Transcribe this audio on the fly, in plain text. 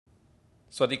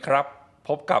สวัสดีครับพ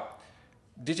บกับ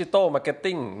Digital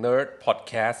Marketing Nerd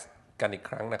Podcast กันอีก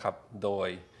ครั้งนะครับโดย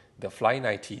The Flight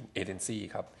 19 Agency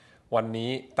ครับวัน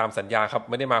นี้ตามสัญญาครับ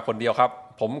ไม่ได้มาคนเดียวครับ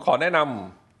ผมขอแนะน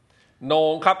ำโหน่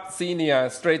งครับ Senior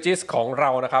Strategist ของเรา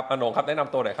นะครับโหน่งครับแนะน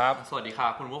ำตัวหน่อยครับสวัสดีครั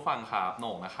บคุณผู้ฟังครับโห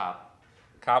น่งนะครับ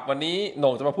ครับวันนี้โห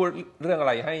น่งจะมาพูดเรื่องอะ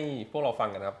ไรให้พวกเราฟั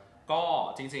งกันครับก็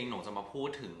จริงๆโหน่งจะมาพูด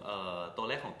ถึงตัว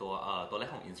เลขของตัวเลข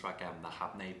ของ Instagram นะครับ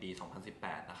ในปี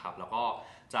 2018 นะครับแล้วก็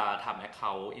จะทำ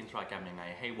Account Instagram ยังไง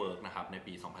ให้ work นะครับใน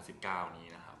ปี 2019 นี้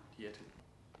นะครับที่จะถึง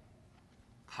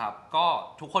ครับก็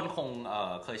ทุกคนคง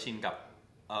เคยชินกับ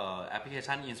แอปพลิเค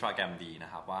ชัน Instagram ดีน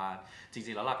ะครับว่าจ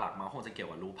ริงๆแล้วหลักๆมันคงจะเกี่ยว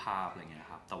กับรูปภาพอะไรเงี้ย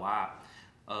ครับแต่ว่า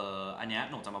อันเนี้ย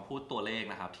หน่งจะมาพูดตัวเลข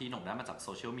นะครับที่หน่งได้มาจาก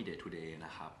Social Media Today น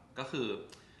ะครับก็คือ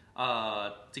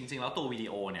จริงๆแล้วตัววิดี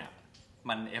โอเนี่ย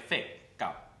มันเอฟเฟกต์กั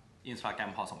บ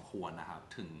Instagram พอสมควรนะครับ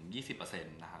ถึง 20%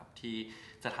 นะครับที่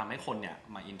จะทำให้คนเนี่ย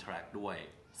มา interact ด้วย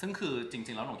ซึ่งคือจ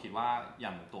ริงๆแล้วหนูคิดว่าอย่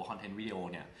างตัวคอนเทนต์วิดีโอ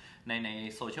เนี่ยใน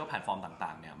โซเชียลแพลตฟอร์มต่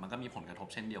างๆเนี่ยมันก็มีผลกระทบ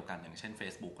เช่นเดียวกันอย่างเช่น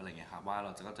Facebook อะไรเงี้ยครับว่าเร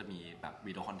าก็จะมีแบบ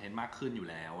วิดีโอคอนเทนต์มากขึ้นอยู่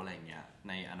แล้วอะไรเงี้ย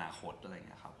ในอนาคตอะไรเ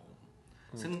งี้ยครับผม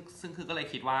ซึ่งคือก็เลย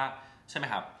คิดว่าใช่ไหม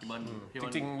ครับพี่เบิ้ลจ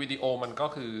ริงๆวิดีโอมันก็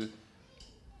คือ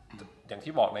อย่าง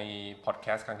ที่บอกในพอดแค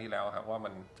สต์ครั้งที่แล้วครับว่ามั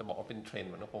นจะบอกว่าเป็นเทรน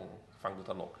ด์มันก็คงฟังดู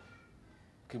ตลก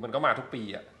คือมันก็มาทุกปี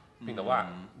อ่ะเพียงแต่ว่า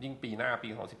ยิ่งปีหน้าปี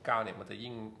2019เนี่ยมันจะ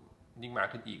ยิ่งมา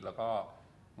ขึ้นอีกแล้วก็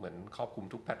เหมือนครอบคลุม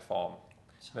ทุกแพลตฟอร์ม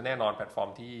และแน่นอนแพลตฟอร์ม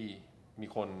ที่มี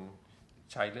คน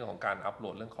ใช้เรื่องของการอัปโหล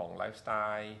ดเรื่องของไลฟ์สไต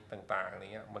ล์ต่างๆอะไร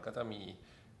เงี้ยมันก็จะมี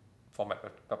ฟอร์แมต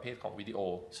ประเภทของวิดีโอ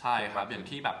ใช่ครับอย่าง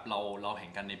ที่แบบเราเห็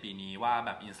นกันในปีนี้ว่าแบ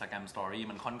บ Instagram Story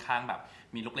มันค่อนข้างแบบ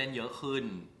มีลูกเล่นเยอะขึ้น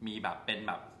มีแบบเป็น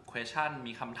แบบ question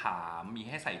มีคำถามมีใ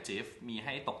ห้ใส่ GIF มีใ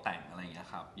ห้ตกแต่งอะไรอย่างเงี้ย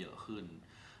ครับเยอะขึ้น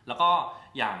แล้วก็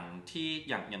อย่าง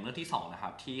เรื่องที่สองนะค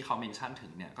รับที่เขาเมนชั่นถึ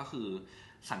งเนี่ยก็คือ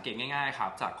สังเกตง่ายๆครั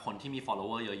บจากคนที่มี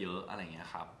follower เยอะๆอะไรเงี้ย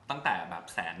ครับตั้งแต่แบบ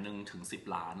100,000ถึง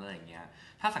10 ล้านอะไรเงี้ย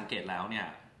ถ้าสังเกตแล้วเนี่ย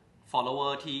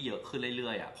follower ที่เยอะขึ้นเรื่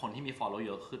อยๆอ่ะคนที่มี follower เ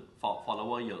ยอะขึ้น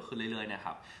follower เยอะขึ้นเรื่อยๆนะค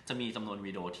รับจะมีจำนวน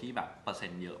วิดีโอที่แบบเปอร์เซ็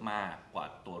นต์เยอะมากกว่า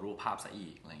ตัวรูปภาพซะอี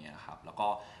กอะไรเงี้ยครับแล้วก็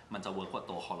มันจะเวิร์กกว่า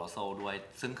ตัว colossal ด้วย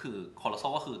ซึ่งคือ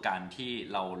colossal ก็คือการที่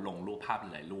เราลงรูปภาพห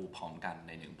ลายๆรูปพร้อมกันใ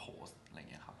น1โพสต์อะไร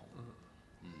เงี้ยครับผม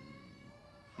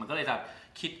มันก็เลยจะ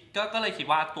ก็เลยคิด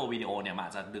ว่าตัววิดีโอเนี่ยมันอ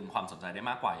าจจะดึงความสนใจได้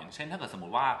มากกว่าอย่างเช่นถ้าเกิดสมม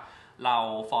ติว่าเรา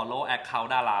follow account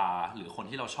ดาราหรือคน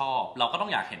ที่เราชอบเราก็ต้อ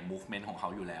งอยากเห็น movement ของเขา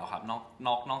อยู่แล้วครับ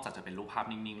นอกจากจะเป็นรูปภาพ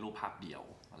นิ่งๆรูปภาพเดียว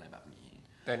อะไรแบบนี้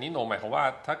แต่นี่โนหมายความว่า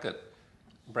ถ้าเกิด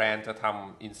แบรนด์จะท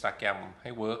ำ Instagram ให้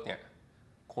เวิร์กเนี่ย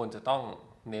ควรจะต้อง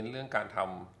เน้นเรื่องการท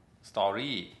ำสตอ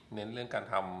รี่เน้นเรื่องการ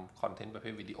ทำคอนเทนต์ประเภ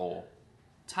ทวิดีโอ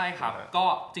ใช่ครับก็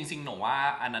จริงๆหนูว่า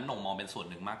อันนั้นหนูมองเป็นส่วน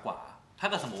หนึ่งมากกว่าถ้า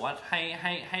เกิดสมมติว่า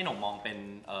ให้หนูมองเป็น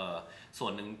ส่ว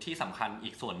นหนึ่งที่สำคัญ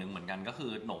อีกส่วนหนึ่งเหมือนกันก็คื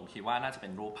อหนูคิดว่าน่าจะเป็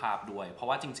นรูปภาพด้วยเพราะ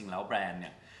ว่าจริงๆแล้วแบรนด์เ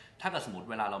นี่ยถ้าเกิดสมมติ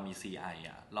เวลาเรามี CI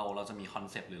อ่ะเราจะมีคอน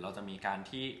เซปต์หรือเราจะมีการ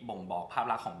ที่บ่งบอกภาพ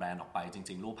ลักษณ์ของแบรนด์ออกไปจ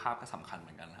ริงๆรูปภาพก็สำคัญเห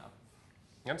มือนกันครับ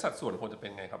งั้นสัดส่วนควรจะเป็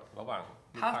นไงครับระหว่าง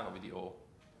รูปภาพกับวิดีโอ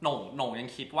หน่งยัง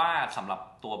คิดว่าสำหรับ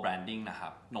ตัวแบรนดิ้งนะครั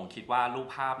บหน่งคิดว่ารูป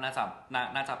ภาพน่า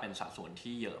จะเป็นสัดส่วน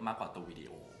ที่เยอะมากกว่าตัววิดี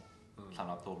โอสำ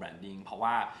หรับตัวแบรนดิ้งเพราะ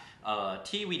ว่า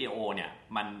ที่วิดีโอเนี่ย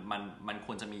มันค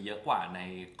วรจะมีเยอะกว่าใน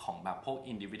ของแบบพวก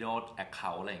individual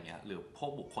account อะไรเงี้ยหรือพว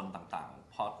กบุคคลต่าง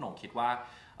ๆเพราะหน่งคิดว่า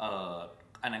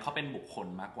อันนั้นเขาเป็นบุคคล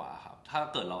มากกว่าครับถ้า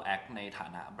เกิดเราแอคในฐา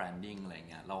นะแบรนดิ้งอะไร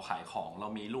เงี้ยเราขายของเรา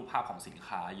มีรูปภาพของสิน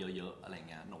ค้าเยอะๆอะไร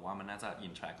เงี้ยหนูว่ามันน่าจะอิ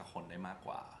นเทอร์แอคกับคนได้มากก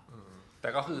ว่าแต่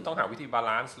ก็คือต้องหาวิธีบา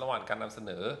ลานซ์ระหว่างการนำเสน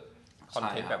อคอน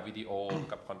เทนต์แบบวิดีโอ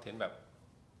กับคอนเทนต์แบบ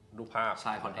รูปภาพใ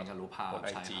ช่คอนเทนต์กับรูปภาพบน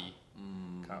IG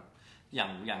ครับอ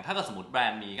ย่างถ้าเกิดสมมติแบร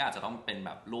นด์นี้ก็อาจจะต้องเป็นแ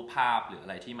บบรูปภาพหรืออะ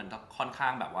ไรที่มันค่อนข้า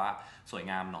งแบบว่าสวย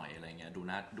งามหน่อยอะไรเงี้ยดู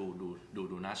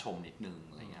น่าชมนิดนึง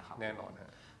อะไรเงี้ยครับแน่นอนฮ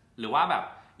ะหรือว่าแบบ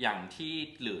อย่างที่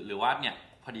หรือว่าเนี่ย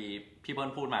พอดีพี่เบิ้ล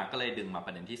พูดมาก็เลยดึงมาป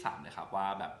ระเด็นที่3เลยครับว่า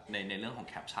แบบในเรื่องของ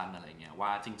แคปชั่นอะไรเงี้ยว่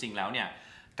าจริงๆแล้วเนี่ย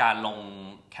การลง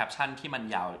แคปชั่นที่มัน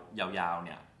ยาวเ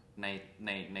นี่ย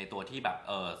ในตัวที่แบบ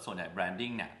ส่วนใหญ่แบรน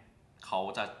ดิ้งเนี่ยเขา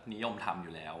จะนิยมทำอ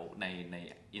ยู่แล้วใน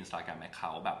Instagram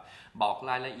Account แบบบอก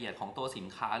รายละเอียดของตัวสิน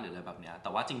ค้าหรืออะไรแบบเนี้ยแต่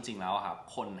ว่าจริงๆแล้วครับ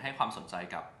คนให้ความสนใจ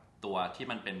กับตัวที่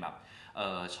มันเป็นแบบ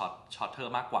ช็อตเทอ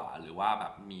ร์มากกว่าหรือว่าแบ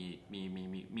บ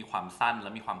มีความสั้นและ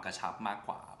มีความกระชับมากก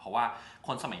ว่าเพราะว่าค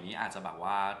นสมัยนี้อาจจะแบบ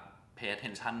ว่า pay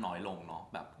attention น้อยลงเนาะ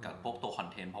แบบกับพวกตัวคอน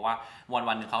เทนต์เพราะว่า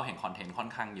วันๆนึงเขาเห็นคอนเทนต์ค่อน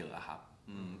ข้างเยอะครับ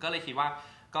ก็เลยคิด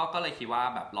ว่า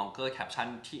แบบ longer caption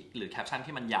ที่หรือ caption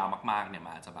ที่มันยาวมากๆเนี่ยมั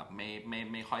นอาจจะแบบ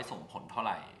ไม่ค่อยส่งผลเท่าไ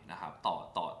หร่นะครับ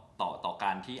ต่อก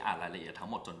ารที่อ่านรายละเอียดทั้ง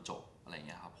หมดจนจบอะไรเ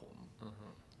งี้ยครับผม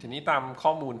ทีนี้ตามข้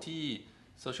อมูลที่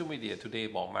Social Media Today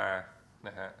บอกมาน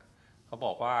ะฮะเขาบ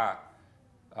อกว่า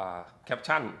แคป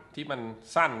ชั่นที่มัน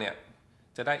สั้นเนี่ย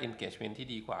จะได้ engagement ที่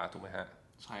ดีกว่าถูกไหมฮะ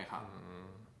ใช่ครับ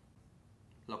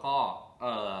แล้วก็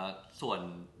ส่วน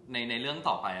ในเรื่อง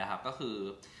ต่อไปนะครับก็คือ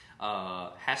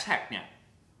แฮชแท็กเนี่ย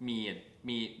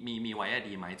มีไว้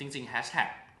ดีไหมจริงๆแฮชแท็ก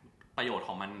ประโยชน์ข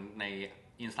องมันใน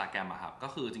Instagram อะครับก็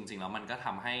คือจริงๆแล้วมันก็ท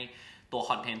ำให้ตัว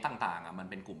คอนเทนต์ต่างๆมัน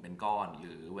เป็นกลุ่มเป็นก้อนห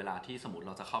รือเวลาที่สมมติเ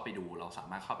ราจะเข้าไปดูเราสา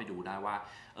มารถเข้าไปดูได้ว่า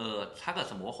ถ้าเกิด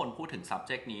สมมติว่าคนพูดถึง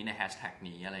subject นี้ในแฮชแท็ก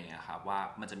นี้อะไรเงี้ยครับว่า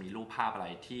มันจะมีรูปภาพอะไร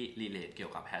ที่ relate เกี่ย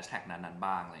วกับแฮชแท็กนั้นๆ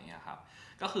บ้างอะไรเงี้ยครับ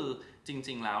ก็คือจ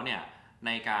ริงๆแล้วเนี่ยใ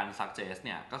นการ suggest เ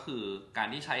นี่ยก็คือการ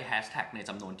ที่ใช้แฮชแท็กใน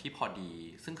จำนวนที่พอดี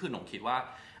ซึ่งคือหนูคิดว่า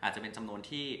อาจจะเป็นจำนวน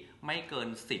ที่ไม่เกิน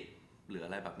10หรืออ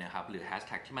ะไรแบบเนี้ยครับหรือแฮชแ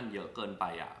ท็กที่มันเยอะเกินไป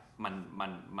อ่ะ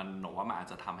มันหนูว่ามันอาจ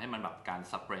จะทำให้มันแบบการ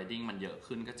spreading มันเยอะ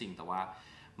ขึ้นก็จริงแต่ว่า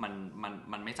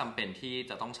มันไม่จำเป็นที่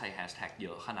จะต้องใช้แฮชแท็กเย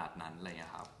อะขนาดนั้นอะไรเงี้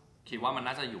ยครับคิดว่ามัน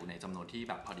น่าจะอยู่ในจำนวนที่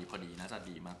แบบพอดีน่าจะ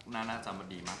ดีมากน่าจะ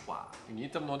ดีมากกว่าอย่างนี้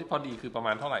จำนวนที่พอดีคือประม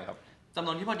าณเท่าไหร่ครับจำน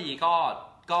วนที่พอดี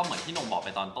ก็เหมือนที่นงบอกไป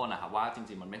ตอนต้นนะครับว่าจ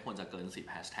ริงๆมันไม่ควรจะเกิน10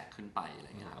แฮชแท็กขึ้นไปอะไร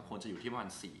เงี้ยครับควรจะอยู่ที่ประมาณ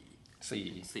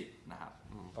10นะครับ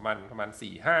ประมาณ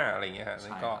4-5อะไรเงี้ยฮะ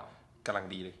นั่นก็กำลัง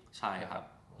ดีเลยใช่ครับ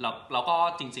แล้วก็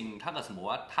จริงๆถ้าเกิดสมมติ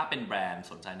ว่าถ้าเป็นแบรนด์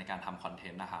สนใจในการทำคอนเท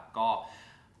นต์นะครับก็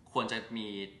ควรจะมี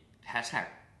แฮชแท็ก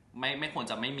ไม่ควร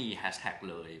จะไม่มีแฮชแท็ก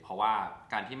เลยเพราะว่า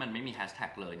การที่มันไม่มีแฮชแท็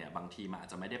กเลยเนี่ยบางทีมันอาจ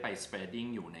จะไม่ได้ไป spreading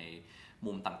อยู่ใน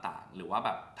มุมต่างๆหรือว่าแบ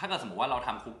บถ้าเกิดสมมติว่าเราท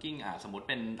ำคุกกิ้งสมมติ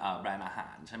เป็นแบรนด์อาหา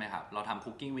รใช่ไหมครับเราทำ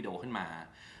คุกกิ้งวิดีโอขึ้นมา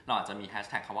เราอาจจะมีแฮช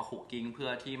แท็กคำว่าคุกกิ้งเพื่อ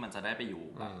ที่มันจะได้ไปอยู่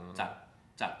แบบ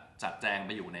จัดแจงไ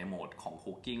ปอยู่ในโหมดของ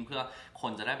คุกกิ้งเพื่อค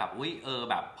นจะได้แบบ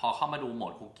แบบพอเข้ามาดูโหม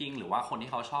ดคุกกิ้งหรือว่าคนที่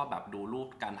เขาชอบแบบดูรูป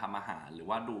การทำอาหารหรือ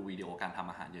ว่าดูวิดีโอการทำ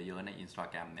อาหารเยอะๆใน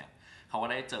Instagram เนี่ยเขาก็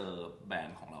ได้เจอแบรน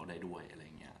ด์ของเราได้ด้วยอะไร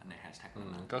เงี้ยในแฮชแท็ก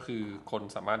นั้นก็คือคน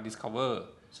สามารถ discover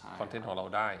คอนเทนต์ของเรา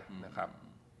ได้นะครับ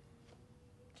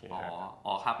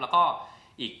อ๋อครับแล้วก็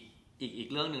อีก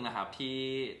เรื่องนึงนะครับ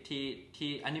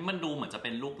ที่อันนี้มันดูเหมือนจะเป็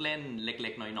นลูกเล่นเล็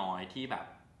กๆน้อยๆที่แบบ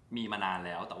มีมานานแ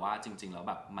ล้วแต่ว่าจริงๆแล้ว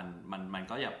แบบมัน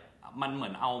ก็แบบมันเหมื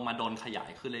อนเอามาโดนขยา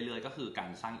ยขึ้นเรื่อยๆก็คือการ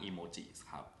สร้างอีโมจิ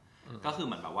ครับก็คือเ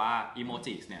หมือนแบบว่าอีโม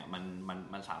จิเนี่ย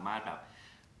มันสามารถแบบ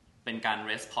เป็นการ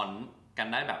response กัน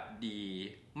ได้แบบดี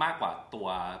มากกว่าตัว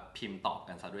พิมพ์ตอบ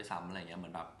กันซะด้วยซ้ำอะไรเงี้ยเหมื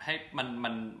อนแบบให้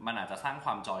มันอาจจะสร้างคว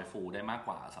ามจอยฟูลได้มากก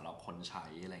ว่าสำหรับคนใช้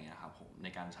อะไรเงี้ยครับผมใน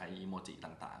การใช้อีโมจิ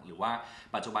ต่างๆหรือว่า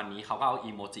ปัจจุบันนี้เขาก็เอา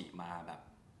อีโมจิมาแบบ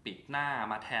ปิดหน้า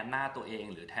มาแทนหน้าตัวเอง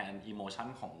หรือแทนอีโมชัน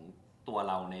ของตัว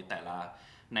เราในแต่ล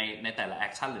ะแอ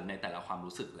คชั่นหรือในแต่ละความ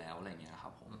รู้สึกแล้วอะไรเงี้ยครั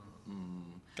บผม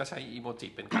ก็ใช้อีโมจิ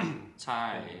เป็นการใช่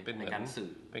เป็นในการ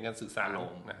สื่อสาร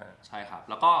นะฮะใช่ครับ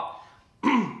แล้วก็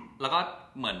แล้วก็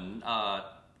เหมือน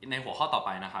ในหัวข้อต่อไป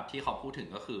นะครับที่เขาพูดถึง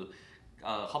ก็คือ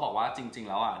เขาบอกว่าจริงๆ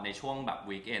แล้วในช่วงแบบ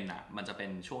วีคเอนด์มันจะเป็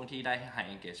นช่วงที่ได้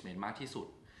high engagement มากที่สุด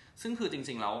ซึ่งคือจ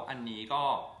ริงๆแล้วอัน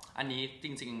นี้จ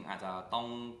ริงๆอาจจะต้อง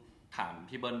ถาม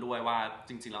พี่เบิ้ลด้วยว่า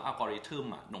จริงๆแล้วอัลกอริทึม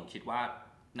หนูคิดว่า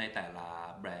ในแต่ละ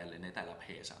แบรนด์หรือในแต่ละเพ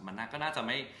จมันก็น่าจะไ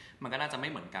ม่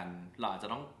เหมือนกันเราอาจจะ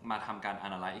ต้องมาทำการ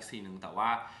analyze อีกทีนึงแต่ว่า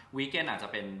วีคเอนด์อาจจะ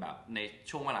เป็นแบบใน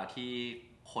ช่วงเวลาที่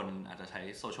คนอาจจะใช้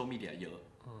โซเชียลมีเดียเยอะ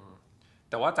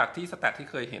แต่ว่าจากที่สแตทที่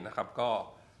เคยเห็นนะครับก็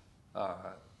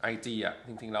IG จ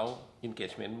ริงๆแล้ว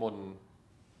engagement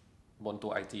บนตั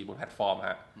ว IG บนแพลตฟอร์มฮ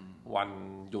ะวัน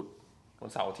หยุดวัน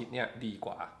เสาร์อาทิตย์เนี่ยดีก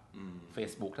ว่า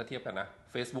Facebook ถ้าเทียบกันนะ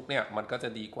Facebook เนี่ยมันก็จะ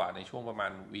ดีกว่าในช่วงประมา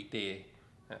ณ weekday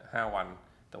 5 วัน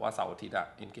แต่ว่าเสาร์อาทิตย์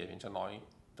engagement จะ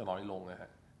น้อยลงนะฮะ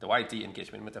แต่ว่า IG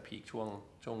engagement มันจะพีค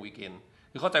ช่วง weekend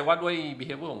คือเข้าใจว่าด้วย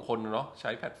behavior ของคนเนาะใช้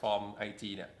แพลตฟอร์ม IG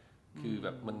เนี่ยคือแบ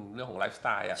บมันเรื่องของไลฟ์สไต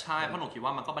ล์ใช่เพราะหนูคิดว่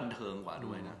ามันก็บันเทิงกว่า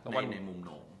ด้วยนะในมุมห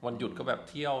นูวันหยุดก็แบบ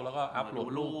เที่ยวแล้วก็อัพโหลด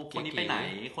รูปคนนี้ไปไหน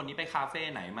คนนี้ไปคาเฟ่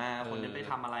ไหนมาคนนี้ไป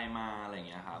ทำอะไรมาอะไรอย่าง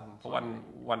เงี้ยครับเพราะ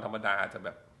วันธรรมดาจะแบ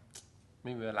บไ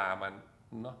ม่มีเวลามัน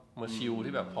เนาะมาชิล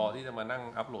ที่แบบพอที่จะมานั่ง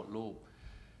อัพโหลดรูป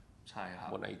ใช่ครับ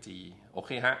บน IG โอเค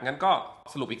ฮะงั้นก็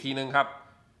สรุปอีกทีนึงครับ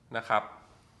นะครับ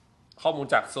ข้อมูล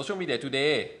จาก Social Media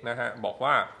Today นะฮะบอก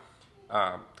ว่า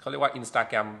เขาเรียกว่า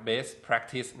Instagram Best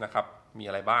Practice นะครับมี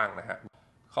อะไรบ้างนะฮะ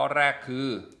ข้อแรกคือ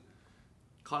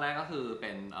เ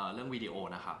ป็นเรื่องวิดีโอ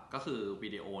นะครับก็คือวิ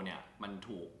ดีโอเนี่ยมัน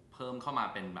ถูกเพิ่มเข้ามา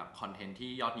เป็นแบบคอนเทนต์ที่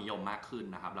ยอดนิยมมากขึ้น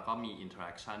นะครับแล้วก็มีอินเทอร์แ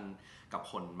อคชั่นกับ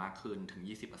คนมากขึ้นถึง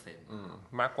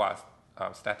 20% มากกว่า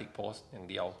static post อย่าง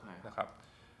เดียวนะครับ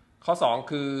ข้อ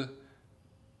2คือ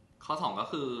ก็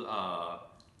คือ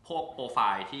พวกโปรไฟ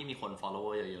ล์ที่มีคน follow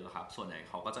เยอะๆครับส่วนใหญ่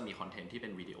เขาก็จะมีคอนเทนต์ที่เป็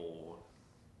นวิดีโอ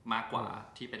มากกว่า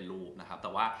ที่เป็นรูปนะครับแต่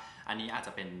ว่าอันนี้อาจจ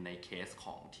ะเป็นในเคสข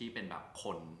องที่เป็นแบบค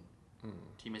น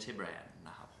ที่ไม่ใช่แบรนด์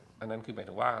นะครับอันนั้นคือหมาย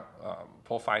ถึงว่าโป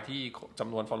รไฟล์ที่จ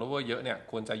ำนวน follower เยอะเนี่ย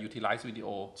ควรจะ utilize วิดีโอ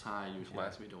ใช่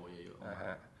utilize วิดีโอเยอะ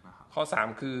ๆข้อ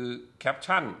3คือ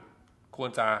caption ควร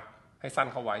จะ ให้สั้น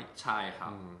เข้าไว้ใช่ครั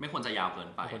บไม่ควรจะยาวเกิน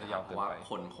ไปเพราะว่า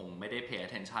คนคงไม่ได้ pay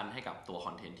attention ให้กับตัวค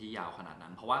อนเทนต์ที่ยาวขนาดนั้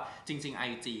นเพราะว่าจริงๆ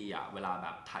IG อ่ะเวลาแบ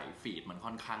บถ่ายฟีดมันค่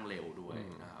อนข้างเร็วด้วย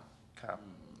นะครับครับ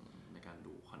ในการ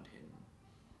ดูคอนเทนต์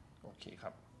โอเคค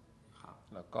รับ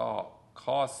แล้วก็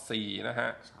ข้อ4นะฮะ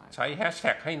ใช้แฮชแ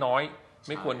ท็กให้น้อยไ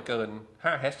ม่ควรเกิน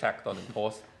5แฮชแท็กต่อ1โพ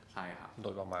สต์ใช่ครับโด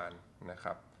ยประมาณนะค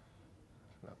รับ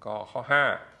แล้วก็ข้อ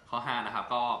5นะครับ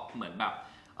ก็เหมือนแบบ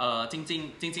จ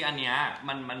ริงอันเนี้ย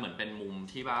มันเหมือนเป็นมุม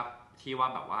ที่ว่า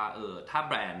แบบว่าถ้าแ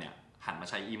บรนด์เนี่ยหันมา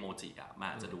ใช้อีโมจิอ่ะมัน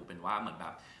อาจจะดูเป็นว่าเหมือนแบ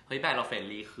บเฮ้ยแบรนด์เราเฟรน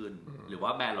ลี่ขึ้นหรือว่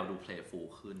าแบรนด์เราดูเพลย์ฟูล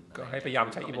ขึ้นก็ให้พยายาม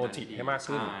ใช้อีโมจิให้มาก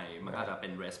ขึ้นใช่มันอาจจะเป็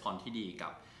นรีสปอนส์ที่ดีกั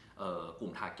บกลุ่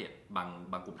มทาร์เก็ตบ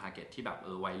างกลุ่มทาร์เก็ตที่แบบ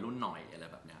วัยรุ่นหน่อยอะไร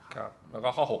แบบเนี้ยครับแล้วก็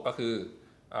ข้อ6ก็คือ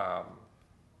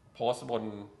โพสต์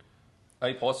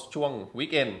โพสต์ช่วงวี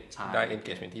คเอนด์ได้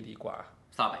engagement ที่ดีกว่า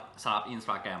สำหรับ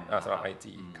Instagram สำหรับ IG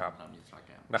ครับ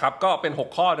นะครับก็เป็น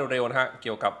6ข้อเร็วๆนะฮะเ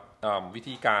กี่ยวกับวิ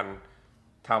ธีการ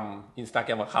ทำ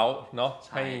Instagram ของเขาเนาะ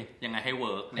ให้ยังไงให้เ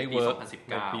วิร์กใน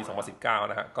ปี 2019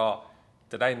 นะฮะก็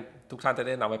จะได้ทุกท่านจะไ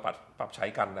ด้นำไปปรับใช้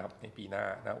กันนะครับในปีหน้า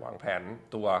นะวางแผน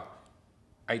ตัว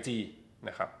IG น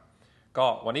ะครับก็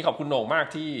วันนี้ขอบคุณโหน่งมาก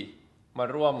ที่มา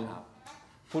ร่วม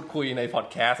พูดคุยในพอด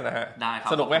แคสต์นะฮะได้ครั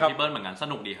บสนุกไหมครับพี่เบิ้ลเหมือนกันส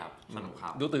นุกดีครับสนุกครั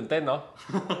บดูตื่นเต้นเนาะ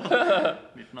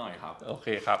นิดหน่อยครับโอเค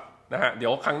ครับนะฮะเดี๋ย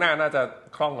วครั้งหน้าน่าจะ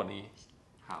คล่องกว่านี้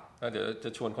ครับแล้วเดี๋ยวจะ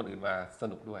ชวนคนอื่นมาส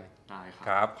นุกด้วยได้ครับค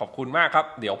รับขอบคุณมากครับ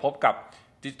เดี๋ยวพบกับ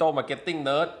Digital Marketing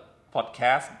Nerd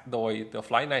Podcast โดย The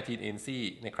Flight 19 Agency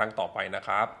ในครั้งต่อไปนะค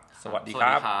รับสวัสดีค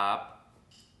รับ